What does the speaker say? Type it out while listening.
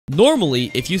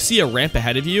Normally, if you see a ramp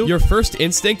ahead of you, your first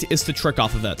instinct is to trick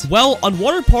off of it. Well, on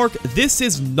Water Park, this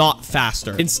is not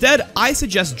faster. Instead, I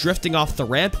suggest drifting off the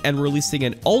ramp and releasing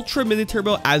an ultra mini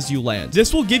turbo as you land.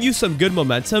 This will give you some good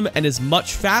momentum and is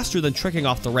much faster than tricking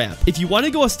off the ramp. If you want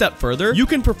to go a step further, you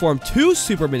can perform 2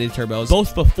 super mini turbos,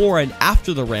 both before and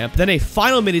after the ramp, then a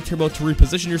final mini turbo to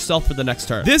reposition yourself for the next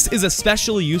turn. This is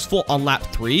especially useful on lap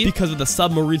 3 because of the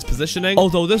submarine's positioning,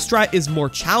 although this strat is more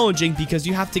challenging because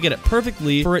you have to get it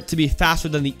perfectly for it to be faster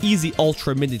than the easy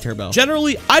ultra mini turbo.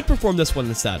 Generally, I'd perform this one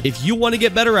instead. If you want to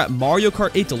get better at Mario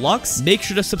Kart 8 Deluxe, make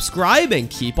sure to subscribe and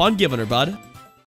keep on giving her, bud.